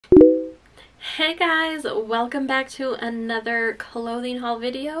Hey guys, welcome back to another clothing haul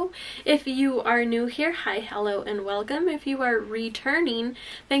video. If you are new here, hi, hello, and welcome. If you are returning,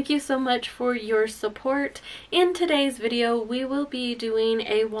 thank you so much for your support. In today's video, we will be doing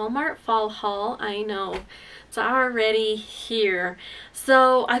a Walmart fall haul. I know, it's already here.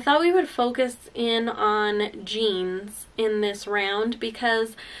 So I thought we would focus in on jeans in this round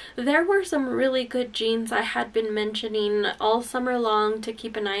because there were some really good jeans I had been mentioning all summer long to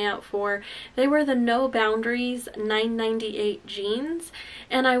keep an eye out for. They were the No Boundaries 998 jeans,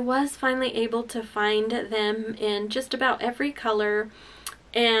 and I was finally able to find them in just about every color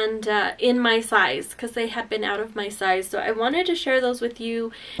and in my size because they had been out of my size. So I wanted to share those with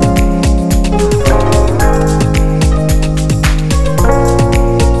you.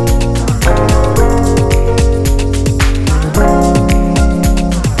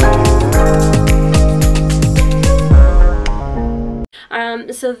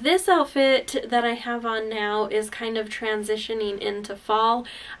 So this outfit that I have on now is kind of transitioning into fall.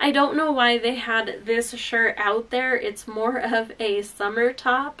 I don't know why they had this shirt out there. It's more of a summer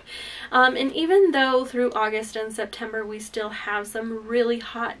top. And even though through August and September we still have some really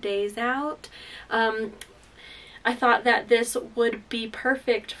hot days out, I thought that this would be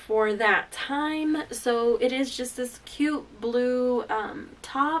perfect for that time. So it is just this cute blue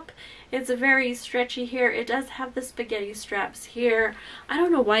top. It's very stretchy here. It does have the spaghetti straps here. I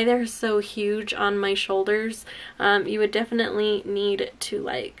don't know why they're so huge on my shoulders. You would definitely need to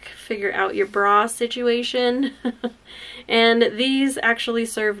like figure out your bra situation. And these actually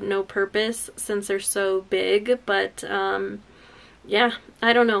serve no purpose since they're so big, but yeah,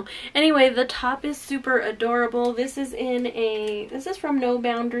 I don't know. Anyway, the top is super adorable. This is from No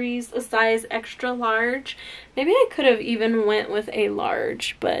Boundaries, a size extra large. Maybe I could have even went with a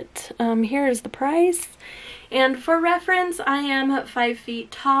large, but here is the price. And for reference, I am 5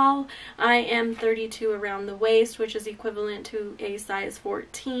 feet tall. I am 32 around the waist, which is equivalent to a size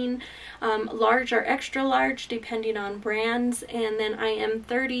 14. Large or extra large, depending on brands. And then I am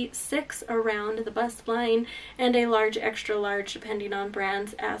 36 around the bust line, and a large, extra large, depending on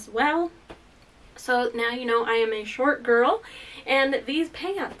brands as well. So now you know I am a short girl, and these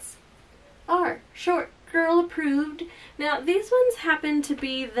pants are short girl approved. Now these ones happen to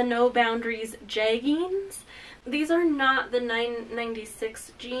be the No Boundaries jeggings. These are not the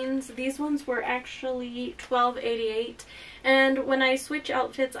 996 jeans. These ones were actually 1288. And when I switch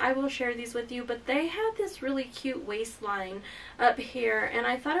outfits, I will share these with you, but they had this really cute waistline up here, and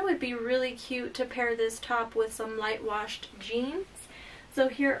I thought it would be really cute to pair this top with some light washed jeans. So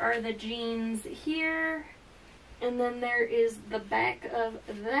here are the jeans here, and then there is the back of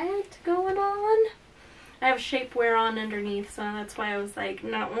that going on. I have shapewear on underneath, so that's why I was like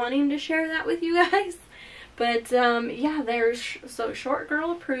not wanting to share that with you guys. But yeah, there's so short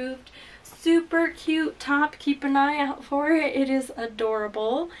girl approved. Super cute top. Keep an eye out for it. It is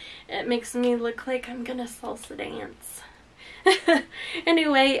adorable. It makes me look like I'm gonna salsa dance.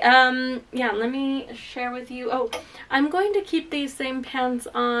 Anyway, yeah, let me share with you. Oh, I'm going to keep these same pants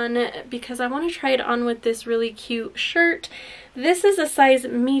on because I want to try it on with this really cute shirt. This is a size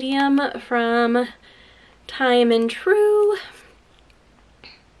medium from Time and True,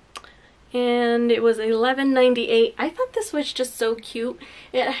 and it was $11.98. I thought this was just so cute.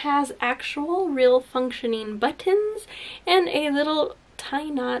 It has actual real functioning buttons and a little tie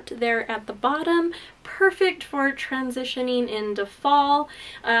knot there at the bottom. Perfect for transitioning into fall.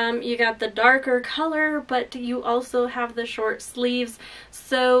 You got the darker color, but you also have the short sleeves.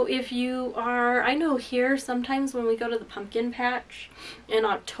 So if you are, I know here sometimes when we go to the pumpkin patch in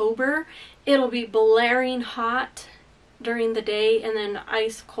October, it'll be blaring hot during the day and then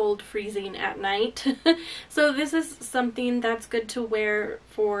ice cold freezing at night. So this is something that's good to wear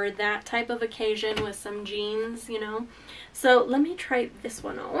for that type of occasion with some jeans, you know. So let me try this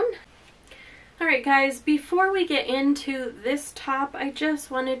one on. Alright guys, before we get into this top, I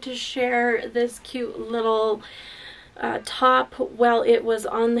just wanted to share this cute little top while it was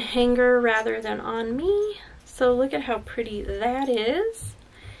on the hanger rather than on me. So look at how pretty that is.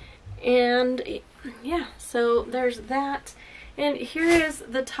 And yeah, so there's that. And here is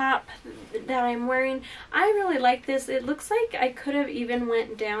the top that I'm wearing. I really like this. It looks like I could have even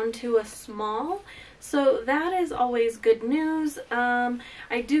went down to a small. So that is always good news.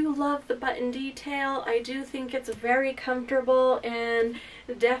 I do love the button detail. I do think it's very comfortable and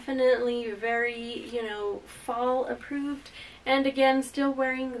definitely very, you know, fall approved. And again, still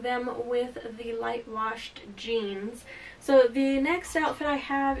wearing them with the light washed jeans. So the next outfit I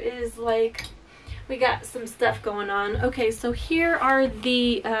have is like, we got some stuff going on. Okay, so here are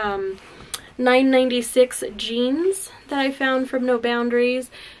the 996 jeans that I found from No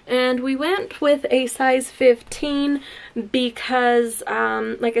Boundaries, and we went with a size 15 because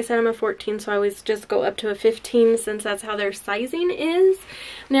like I said, I'm a 14, so I always just go up to a 15 since that's how their sizing is.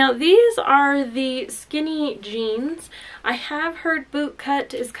 Now these are the skinny jeans. I have heard boot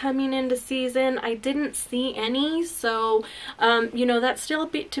cut is coming into season. I didn't see any, so you know, that's still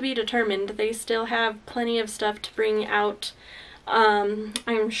to be determined. They still have plenty of stuff to bring out,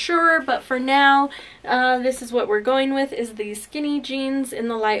 I'm sure, but for now this is what we're going with, is these skinny jeans in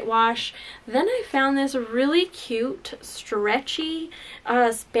the light wash. Then I found this really cute stretchy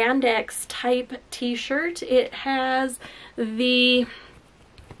spandex type t-shirt. It has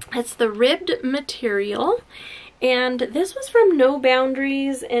it's the ribbed material, and this was from No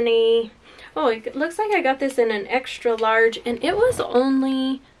Boundaries in a, oh, it looks like I got this in an extra large, and it was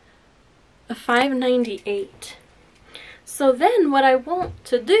only a $5.98. So then what I want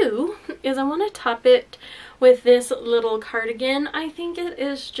to do is I want to top it with this little cardigan. I think it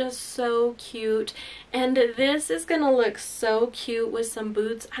is just so cute, and this is gonna look so cute with some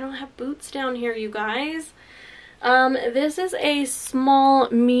boots. I don't have boots down here, you guys. This is a small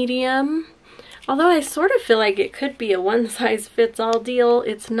medium, although I sort of feel like it could be a one-size-fits-all deal.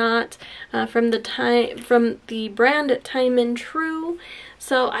 It's not, from the brand Time and True.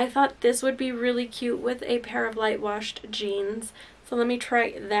 So I thought this would be really cute with a pair of light washed jeans. So let me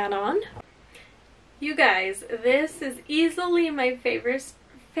try that on. You guys, this is easily my favorite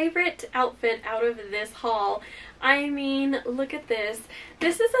outfit out of this haul. I mean, look at this.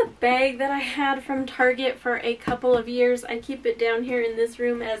 This is a bag that I had from Target for a couple of years. I keep it down here in this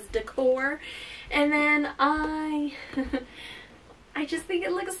room as decor. And then I just think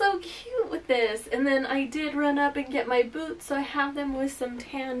it looks so cute with this. And then I did run up and get my boots, so I have them with some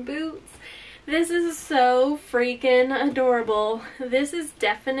tan boots. This is so freaking adorable. This is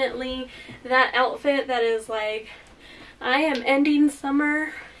definitely that outfit that is like, I am ending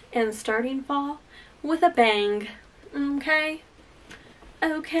summer and starting fall with a bang. Okay?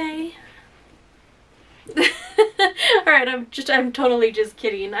 Okay. Alright, I'm totally just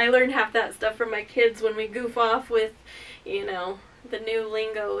kidding. I learned half that stuff from my kids when we goof off with, you know, the new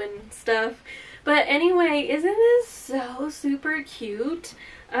lingo and stuff. But anyway, isn't this so super cute?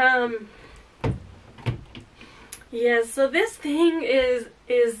 Yeah, so this thing is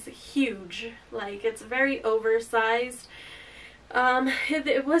huge. Like, it's very oversized.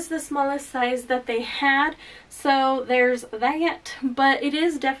 It was the smallest size that they had, so there's that, but it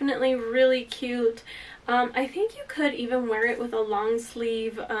is definitely really cute. I think you could even wear it with a long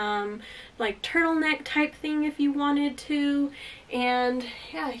sleeve, like turtleneck type thing if you wanted to. And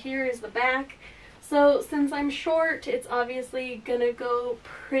yeah, here is the back. So since I'm short, it's obviously gonna go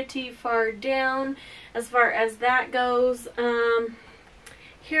pretty far down as far as that goes.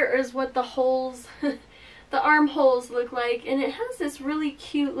 Here is what the holes, the armholes look like, and it has this really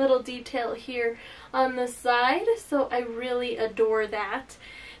cute little detail here on the side, so I really adore that.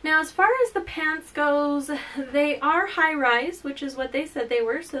 Now, as far as the pants goes, they are high-rise, which is what they said they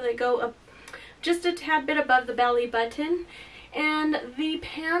were, so they go up just a tad bit above the belly button. And the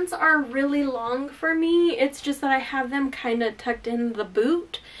pants are really long for me. It's just that I have them kind of tucked in the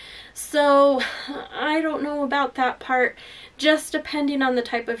boot. So I don't know about that part, just depending on the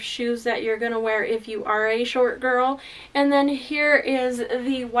type of shoes that you're going to wear if you are a short girl. And then here is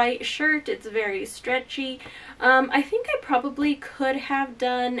the white shirt. It's very stretchy. I think I probably could have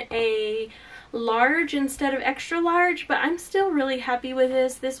done a large instead of extra large, but I'm still really happy with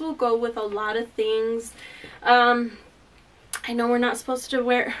this. This will go with a lot of things. I know we're not supposed to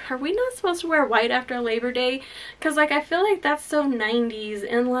wear, are we not supposed to wear white after Labor Day? Because, like, I feel like that's so 90s,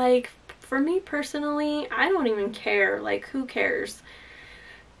 and, like, for me personally, I don't even care. Like, who cares?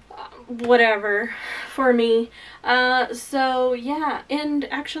 Whatever, for me. So, yeah, and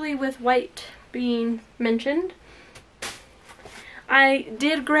actually with white being mentioned, I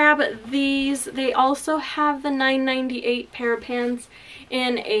did grab these. They also have the $9.98 pair of pants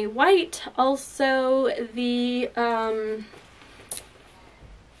in a white. Also, the,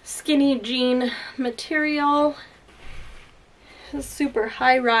 skinny jean material, super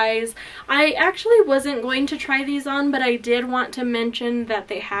high rise. I actually wasn't going to try these on, but I did want to mention that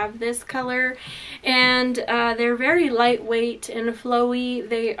they have this color, and they're very lightweight and flowy.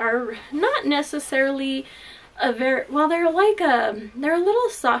 They are not necessarily a very, well, they're like they're a little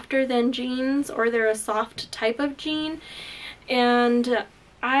softer than jeans, or they're a soft type of jean, and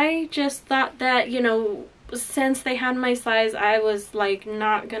I just thought that, you know, since they had my size, I was like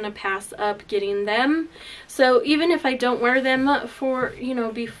not gonna pass up getting them. So even if I don't wear them for, you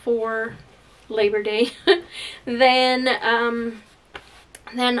know, before Labor Day, then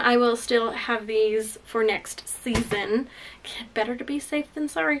then I will still have these for next season. Better to be safe than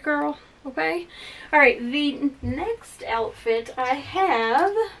sorry, girl. Okay? Alright, the next outfit I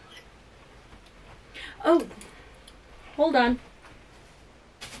have... Oh, hold on.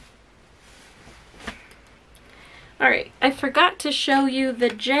 Alright, I forgot to show you the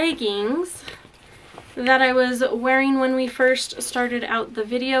jeggings that I was wearing when we first started out the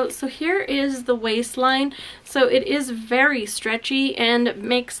video. So here is the waistline. So it is very stretchy and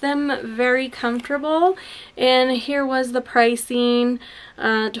makes them very comfortable. And here was the pricing,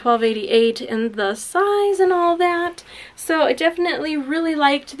 $12.88, and the size and all that. So I definitely really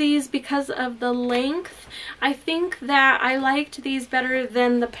liked these because of the length. I think that I liked these better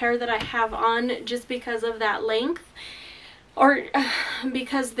than the pair that I have on just because of that length. Or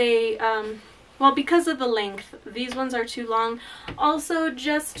because they... well, because of the length, these ones are too long. Also,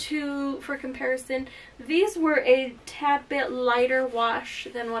 just for comparison, these were a tad bit lighter wash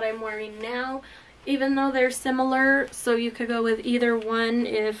than what I'm wearing now, even though they're similar, so you could go with either one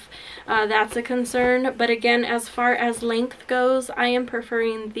if that's a concern. But again, as far as length goes, I am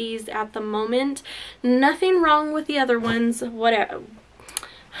preferring these at the moment. Nothing wrong with the other ones, whatever.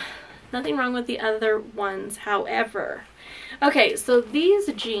 Nothing wrong with the other ones, however. Okay, so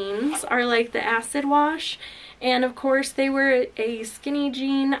these jeans are like the acid wash, and of course they were a skinny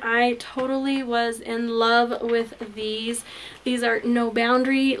jean. I totally was in love with these. These are no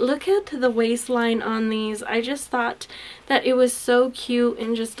boundary. Look at the waistline on these. I just thought that it was so cute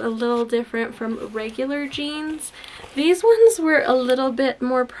and just a little different from regular jeans. These ones were a little bit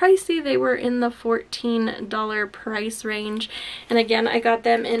more pricey. They were in the $14 price range, and again, I got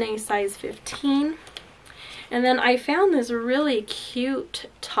them in a size 15. And then I found this really cute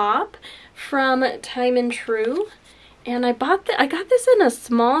top from Time and True, and I got this in a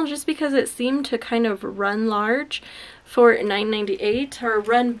small just because it seemed to kind of run large for $9.98, or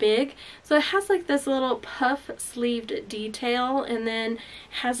run big. So it has like this little puff sleeved detail, and then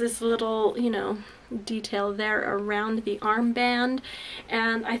has this little, you know, detail there around the armband,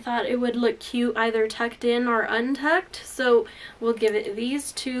 and I thought it would look cute either tucked in or untucked, so we'll give it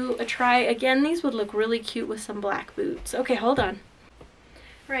these two a try. Again, these would look really cute with some black boots. Okay, hold on.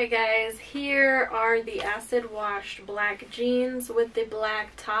 Right, guys, here are the acid washed black jeans with the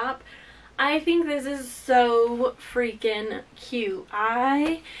black top. I think this is so freaking cute.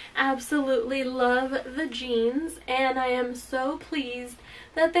 I absolutely love the jeans, and I am so pleased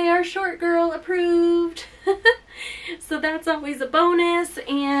that they are short girl approved. So that's always a bonus.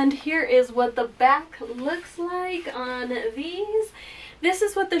 And here is what the back looks like on these. This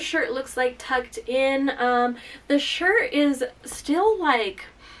is what the shirt looks like tucked in. The shirt is still like,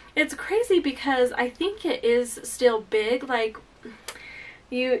 it's crazy because I think it is still big. Like,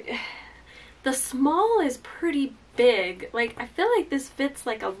 the small is pretty big. Like, I feel like this fits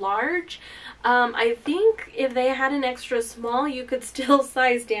like a large. I think if they had an extra small, you could still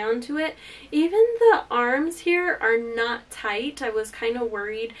size down to it. Even the arms here are not tight. I was kind of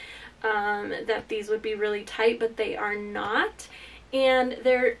worried that these would be really tight, but they are not. And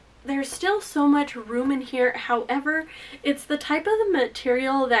there's still so much room in here. However, it's the type of the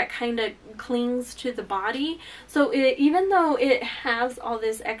material that kind of clings to the body. So even though it has all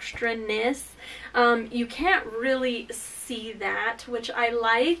this extra-ness, you can't really see that, which I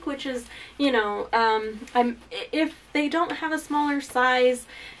like, which is, you know, if they don't have a smaller size,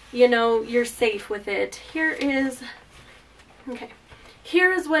 you know, you're safe with it. Here is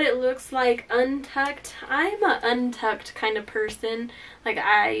what it looks like untucked. I'm an untucked kind of person. Like,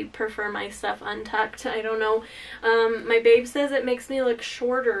 I prefer my stuff untucked. I don't know. My babe says it makes me look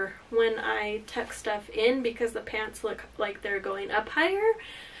shorter when I tuck stuff in because the pants look like they're going up higher.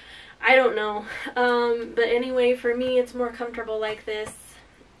 I don't know. But anyway, for me, it's more comfortable like this.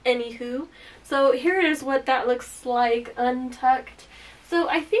 Anywho. So here is what that looks like untucked. So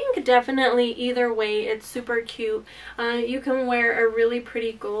I think definitely either way, it's super cute. You can wear a really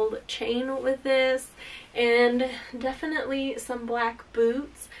pretty gold chain with this, and definitely some black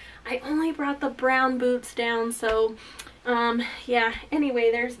boots. I only brought the brown boots down, so yeah,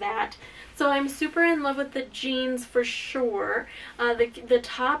 anyway, there's that. So I'm super in love with the jeans for sure. The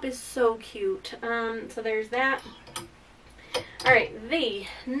top is so cute. So there's that. Alright, the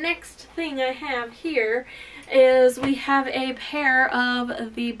next thing I have here is we have a pair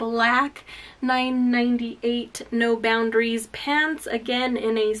of the black $9.98 No Boundaries pants, again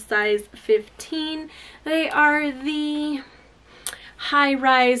in a size 15. They are the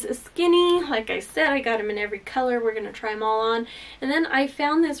high-rise skinny. Like I said, I got them in every color. We're going to try them all on. And then I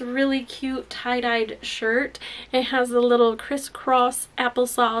found this really cute tie-dyed shirt. It has a little crisscross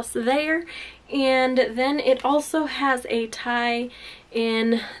applesauce there. And then it also has a tie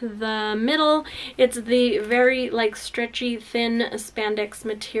in the middle. It's the very like stretchy, thin spandex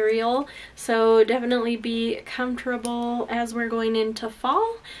material, so definitely be comfortable as we're going into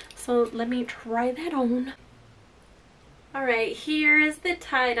fall. So let me try that on. Alright, here is the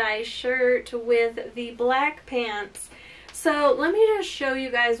tie-dye shirt with the black pants. So let me just show you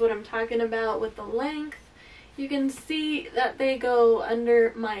guys what I'm talking about with the length. You can see that they go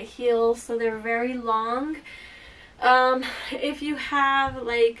under my heels, so they're very long. If you have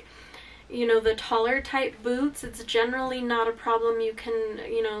like, you know, the taller type boots, it's generally not a problem. You can,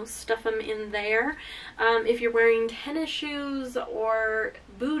 you know, stuff them in there. If you're wearing tennis shoes or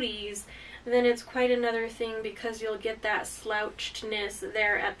booties, then it's quite another thing because you'll get that slouchedness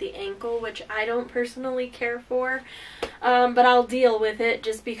there at the ankle, which I don't personally care for. But I'll deal with it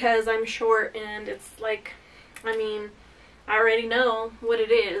just because I'm short and it's like, I mean, I already know what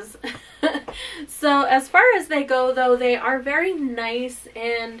it is. So as far as they go though, they are very nice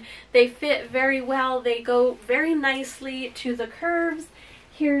and they fit very well. They go very nicely to the curves.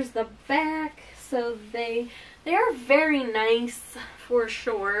 Here's the back. So they are very nice for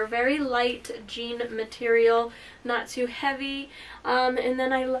sure. Very light jean material, not too heavy. And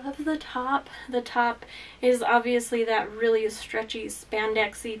then I love the top. The top is obviously that really stretchy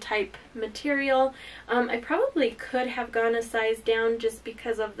spandexy type material. I probably could have gone a size down just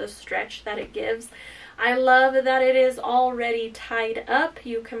because of the stretch that it gives. I love that it is already tied up.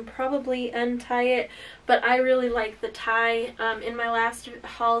 You can probably untie it, but I really like the tie. In my last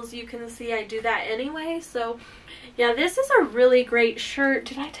hauls, you can see I do that anyway. So yeah, this is a really great shirt.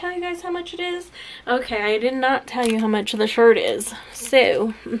 Did I tell you guys how much it is? Okay, I did not tell you how much the shirt is.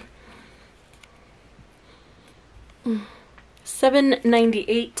 So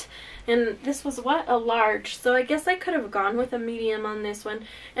 $7.98. And this was what? A large. So I guess I could have gone with a medium on this one.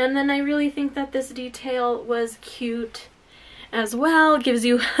 And then I really think that this detail was cute as well. Gives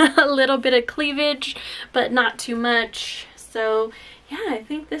you a little bit of cleavage, but not too much. So yeah, I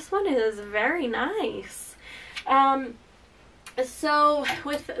think this one is very nice. So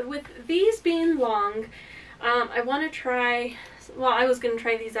with these being long, I want to try, well, I was going to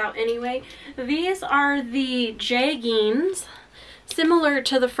try these out anyway. These are the jeggings, similar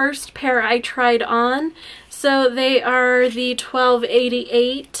to the first pair I tried on. So they are the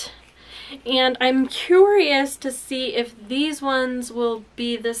 1288. And I'm curious to see if these ones will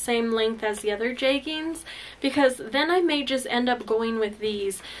be the same length as the other jeggings, because then I may just end up going with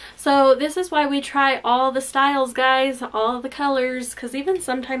these. So this is why we try all the styles, guys, all the colors, because even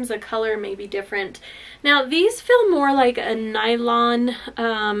sometimes a color may be different. Now these feel more like a nylon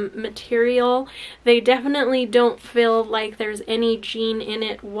material. They definitely don't feel like there's any jean in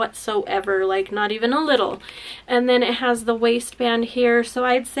it whatsoever, like not even a little. And then it has the waistband here, so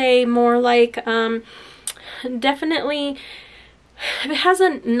I'd say more like definitely it has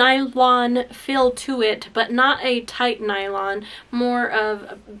a nylon feel to it, but not a tight nylon, more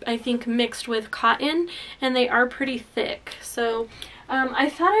of, I think, mixed with cotton, and they are pretty thick. So I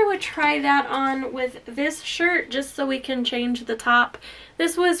thought I would try that on with this shirt just so we can change the top.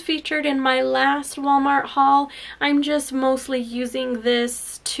 This was featured in my last Walmart haul. I'm just mostly using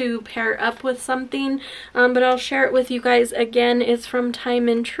this to pair up with something, but I'll share it with you guys again. It's from Time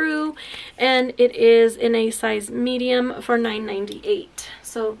and True, and it is in a size medium for $9.98.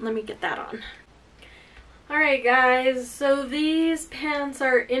 So let me get that on. Alright guys, so these pants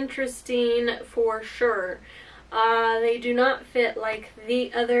are interesting for sure. They do not fit like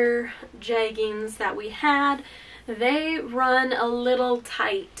the other jeggings that we had. They run a little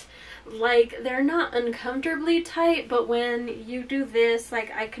tight. Like, they're not uncomfortably tight, but when you do this,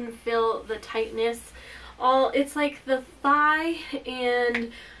 like, I can feel the tightness. It's like the thigh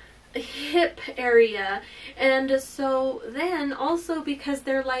and hip area. And so then also because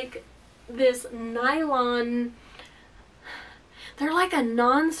they're like this nylon, they're like a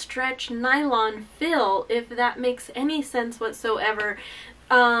non-stretch nylon fill, if that makes any sense whatsoever.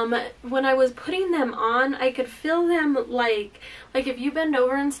 When I was putting them on, I could feel them like if you bend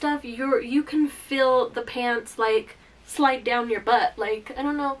over and stuff, you can feel the pants like slide down your butt. Like, I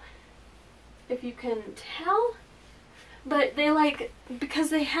don't know if you can tell, but they like,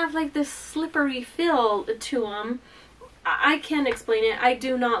 because they have like this slippery feel to them. I can't explain it. I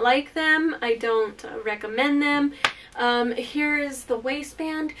do not like them. I don't recommend them. Here is the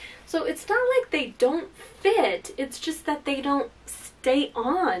waistband. So it's not like they don't fit. It's just that they don't stay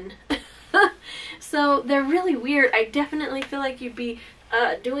on. So they're really weird. I definitely feel like you'd be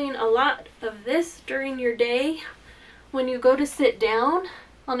doing a lot of this during your day. When you go to sit down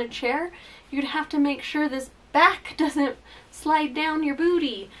on a chair, you'd have to make sure this back doesn't slide down your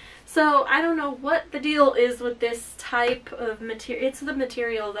booty. So I don't know what the deal is with this type of material. It's the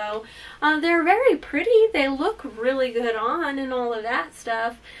material though. They're very pretty. They look really good on and all of that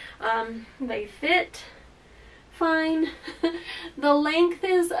stuff. They fit fine. The length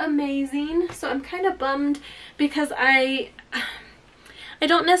is amazing. So I'm kind of bummed because I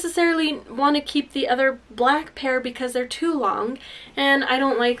don't necessarily want to keep the other black pair because they're too long, and I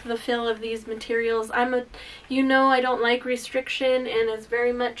don't like the feel of these materials. You know, I don't like restriction, and it's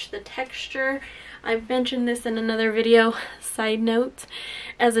very much the texture. I've mentioned this in another video. Side note,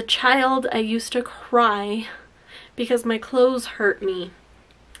 as a child, I used to cry because my clothes hurt me.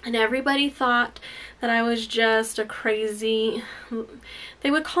 And everybody thought that I was just a crazy...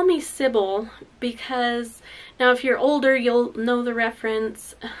 They would call me Sybil because... Now, if you're older, you'll know the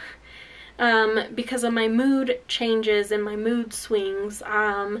reference. Because of my mood changes and my mood swings.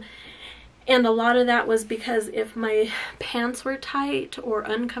 And a lot of that was because if my pants were tight or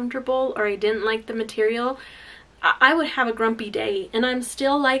uncomfortable or I didn't like the material, I would have a grumpy day. And I'm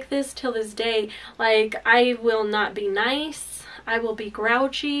still like this till this day. Like, I will not be nice. I will be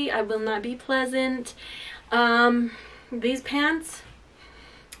grouchy. I will not be pleasant. These pants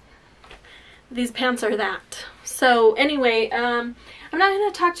are that. So anyway, I'm not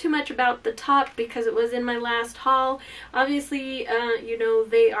going to talk too much about the top because it was in my last haul. Obviously, you know,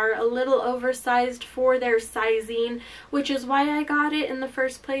 they are a little oversized for their sizing, which is why I got it in the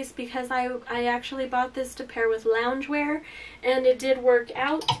first place, because I actually bought this to pair with loungewear, and it did work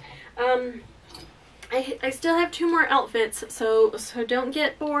out. I still have 2 more outfits, so don't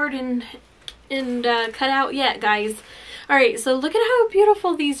get bored and cut out yet, guys. Alright, so look at how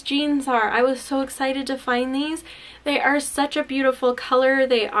beautiful these jeans are. I was so excited to find these. They are such a beautiful color.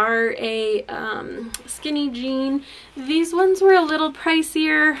 They are a skinny jean. These ones were a little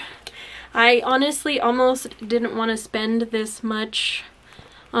pricier. I honestly almost didn't want to spend this much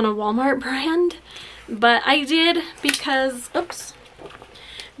on a Walmart brand, but I did because, oops.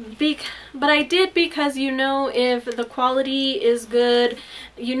 But I did because, you know, if the quality is good,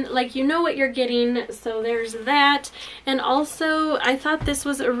 you know what you're getting, so there's that. And also, I thought this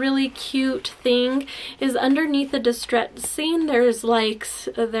was a really cute thing, is underneath the distressing, there's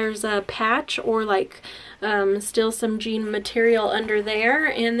a patch or like still some jean material under there,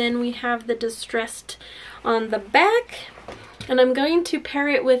 and then we have the distressed on the back. And I'm going to pair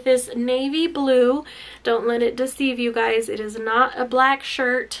it with this navy blue. Don't let it deceive you guys. It is not a black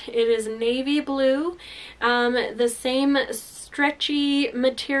shirt. It is navy blue. The same stretchy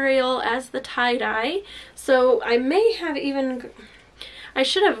material as the tie-dye. So I may have even... I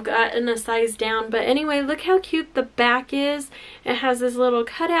should have gotten a size down, but anyway, look how cute the back is. It has this little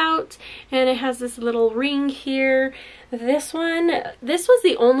cutout, and it has this little ring here. This was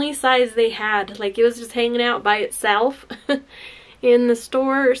the only size they had. Like, it was just hanging out by itself in the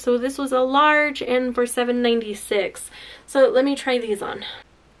store. So this was a large, and for $7.96. So let me try these on.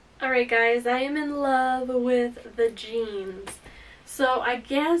 Alright guys, I am in love with the jeans. So I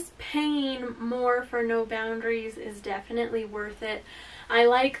guess paying more for No Boundaries is definitely worth it. I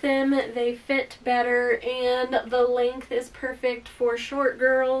like them, they fit better, and the length is perfect for short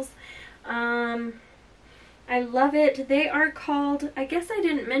girls. I love it. They are called, I guess I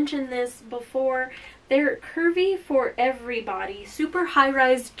didn't mention this before, they're curvy for everybody. Super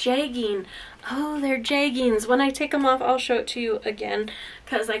high-rise jegging. Oh, they're jeggings. When I take them off, I'll show it to you again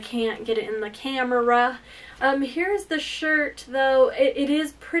because I can't get it in the camera. Here's the shirt though. It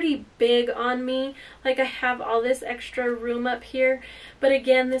is pretty big on me. Like, I have all this extra room up here. But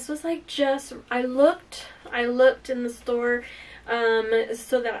again, this was like just, I looked in the store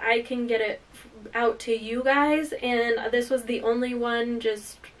so that I can get it out to you guys, and this was the only one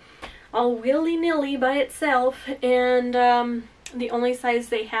just all willy-nilly by itself, and the only size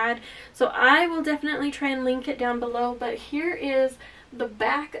they had. So I will definitely try and link it down below, but here is the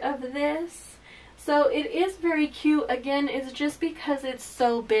back of this. So it is very cute. Again, it's just because it's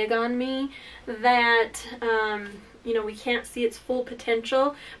so big on me that you know, we can't see its full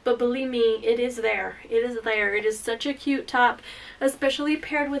potential, but believe me, it is there. It is there. It is such a cute top, especially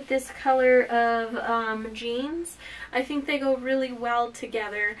paired with this color of jeans. I think they go really well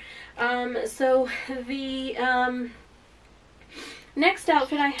together. So the next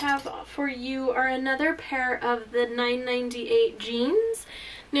outfit I have for you are another pair of the $9.98 jeans.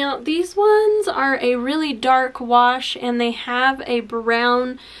 Now, these ones are a really dark wash, and they have a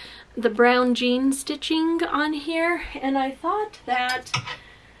brown, the brown jean stitching on here, and I thought that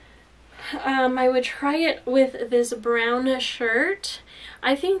I would try it with this brown shirt.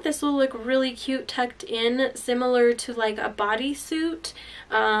 I think this will look really cute tucked in, similar to like a bodysuit.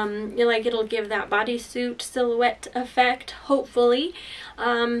 Like it'll give that bodysuit silhouette effect, hopefully,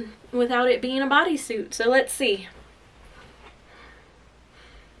 without it being a bodysuit. So let's see.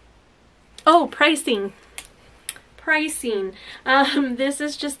 Oh, pricing. This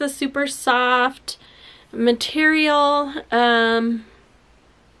is just the super soft material,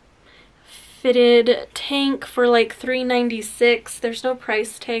 fitted tank for like $3.96. There's no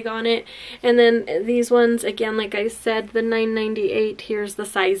price tag on it. And then these ones, again, like I said, the $9.98. Here's the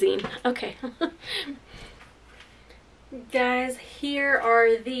sizing. Okay. Guys, here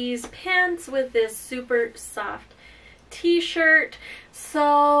are these pants with this super soft t-shirt.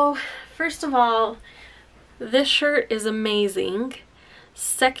 So first of all, this shirt is amazing.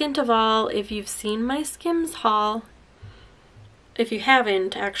 Second of all, if you've seen my Skims haul, if you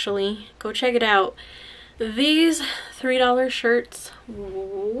haven't actually, go check it out. These $3 shirts,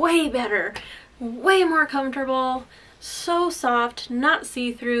 way better, way more comfortable, so soft, not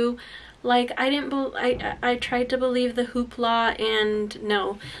see-through. Like, I tried to believe the hoopla, and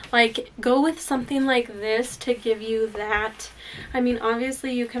no. Like, go with something like this to give you that. I mean,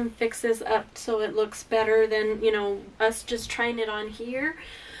 obviously you can fix this up so it looks better than, you know, us just trying it on here.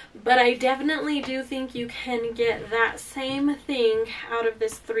 But I definitely do think you can get that same thing out of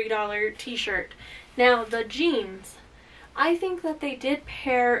this $3 t-shirt. Now, the jeans. I think that they did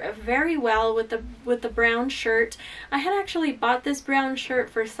pair very well with the brown shirt. I had actually bought this brown shirt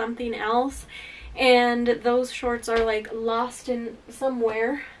for something else, and those shorts are like lost in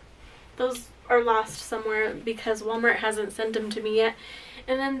somewhere. Those are lost somewhere because Walmart hasn't sent them to me yet.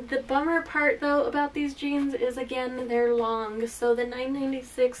 And then the bummer part though about these jeans is, again, they're long. So the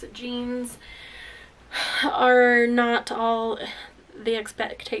 $9.96 jeans are not all the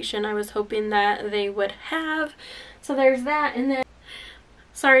expectation I was hoping that they would have. So there's that. And then,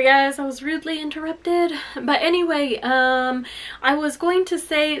 sorry guys, I was rudely interrupted. But anyway, I was going to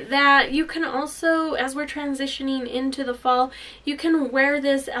say that you can also, as we're transitioning into the fall, you can wear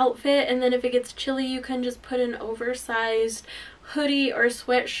this outfit, and then if it gets chilly, you can just put an oversized hoodie or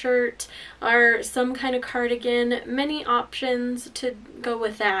sweatshirt or some kind of cardigan. Many options to go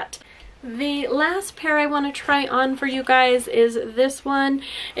with that. The last pair I want to try on for you guys is this one.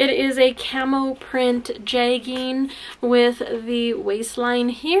 It is a camo print jegging with the waistline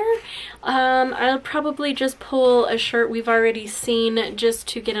here. I'll probably just pull a shirt we've already seen just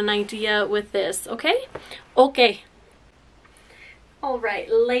to get an idea with this, okay? Okay.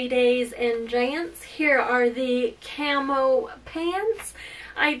 Alright, ladies and gents, here are the camo pants.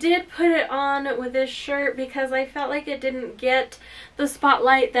 I did put it on with this shirt because I felt like it didn't get the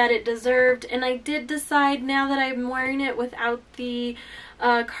spotlight that it deserved, and I did decide, now that I'm wearing it without the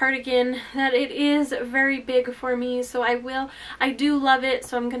cardigan, that it is very big for me, so I do love it,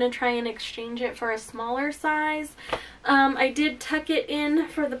 so I'm going to try and exchange it for a smaller size. I did tuck it in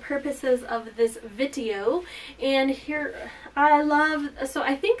for the purposes of this video, and here so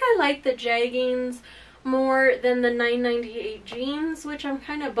I think I like the jeggings more than the $9.98 jeans, which I'm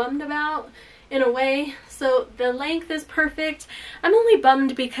kind of bummed about in a way. So the length is perfect. I'm only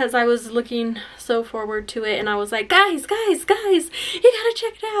bummed because I was looking so forward to it, and I was like, guys, you gotta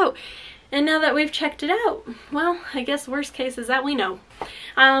check it out. And now that we've checked it out, well, I guess worst case is that we know.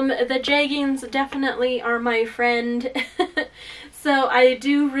 The jeggings definitely are my friend. So I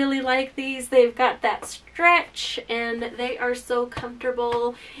do really like these. They've got that stretch, and they are so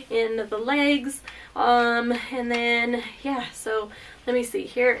comfortable in the legs. And then, yeah, so let me see.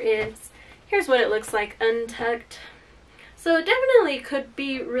 Here's what it looks like untucked. So it definitely could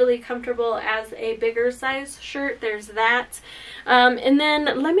be really comfortable as a bigger size shirt. There's that. And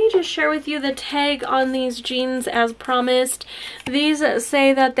then let me just share with you the tag on these jeans as promised. These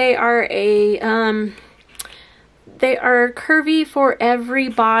say that they are they are curvy for every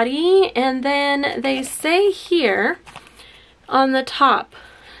body, and then they say here on the top,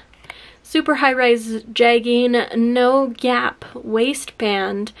 super high-rise jegging, no gap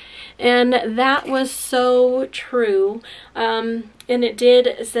waistband, and that was so true. And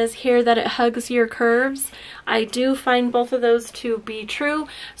it says here that it hugs your curves. I do find both of those to be true.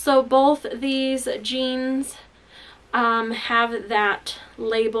 So both these jeans have that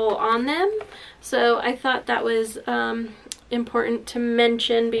label on them. So I thought that was important to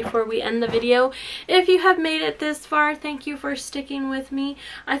mention before we end the video. If you have made it this far, thank you for sticking with me.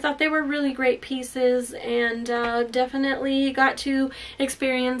 I thought they were really great pieces, and definitely got to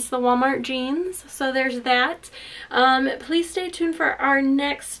experience the Walmart jeans. So there's that. Please stay tuned for our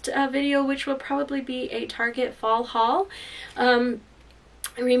next video, which will probably be a Target fall haul.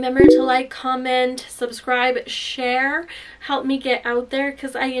 Remember to like, comment, subscribe, share. Help me get out there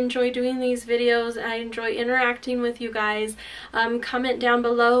because I enjoy doing these videos. I enjoy interacting with you guys. Comment down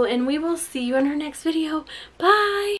below and we will see you in our next video. Bye!